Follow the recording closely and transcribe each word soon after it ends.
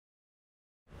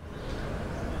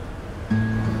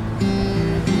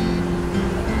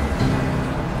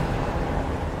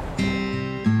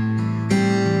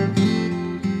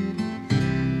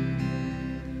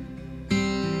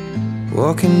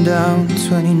walking down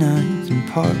 29th and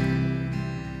Park.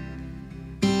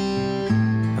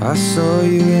 I saw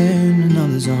you in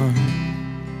another's arm.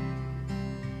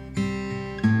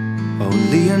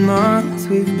 Only a month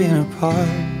we've been apart.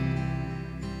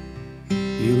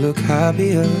 You look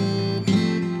happier.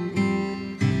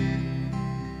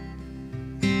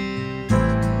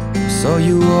 Saw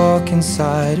you walk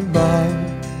inside a bar.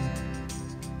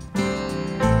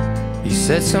 You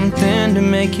said something to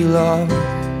make you laugh.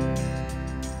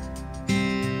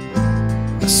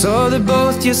 I saw that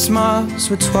both your smiles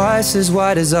were twice as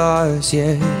wide as ours.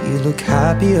 Yeah, you look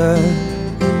happier,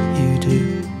 you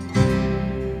do.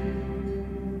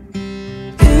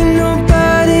 Ain't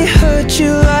nobody hurt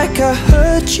you like I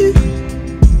hurt you.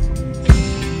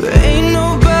 Ain't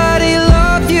nobody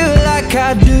love you like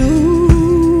I do.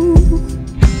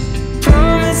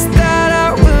 Promise that I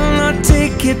will not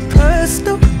take it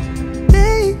personal,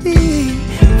 baby,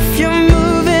 if you're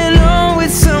moving on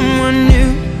with someone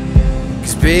new.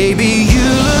 Baby, you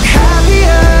look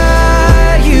happier,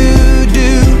 you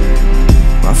do.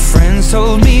 My friends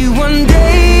told me one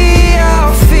day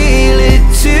I'll feel it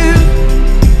too.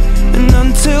 And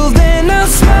until then I'll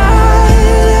smile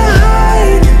to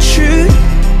hide the truth,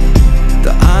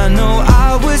 that I know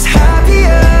I was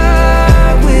happier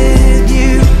with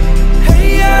you. Hey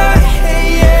yeah, hey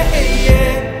yeah, hey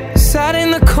yeah. Sat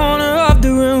in the corner of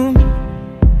the room.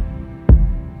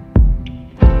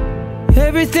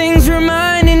 Everything's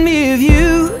reminding me of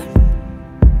you.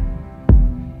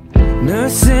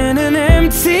 Nursing an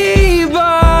empty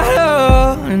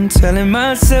bottle and telling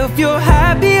myself you're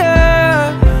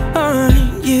happier,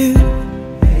 aren't you?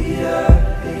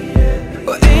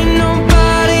 Well, ain't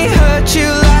nobody hurt you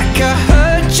like I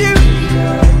hurt you,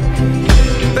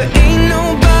 but ain't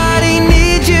nobody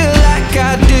need you like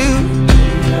I do.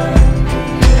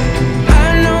 I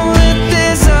know that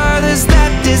there's others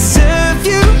that deserve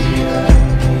you,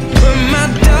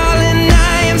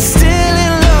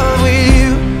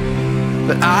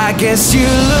 but I guess you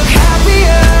look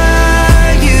happier,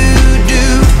 you do.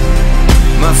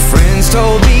 My friends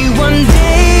told me one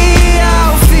day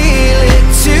I'll feel it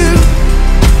too.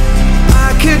 I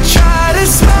could try to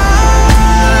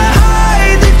smile and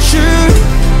hide the truth,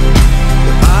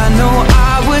 but I know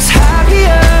I was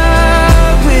happier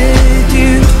with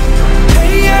you.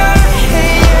 Hey yeah,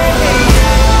 hey yeah, hey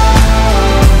yeah.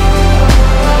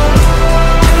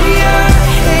 Hey yeah,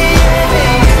 hey yeah,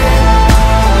 hey yeah.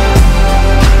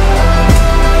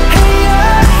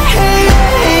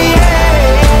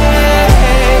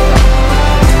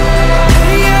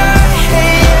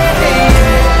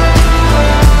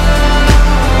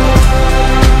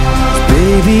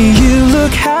 Baby, you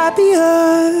look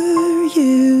happier,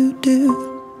 you do.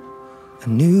 I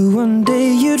knew one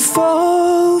day you'd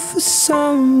fall for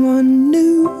someone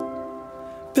new,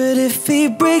 but if he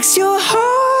breaks your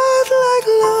heart like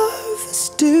lovers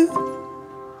do,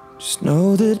 just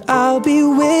know that I'll be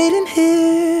waiting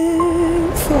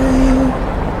here for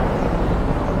you.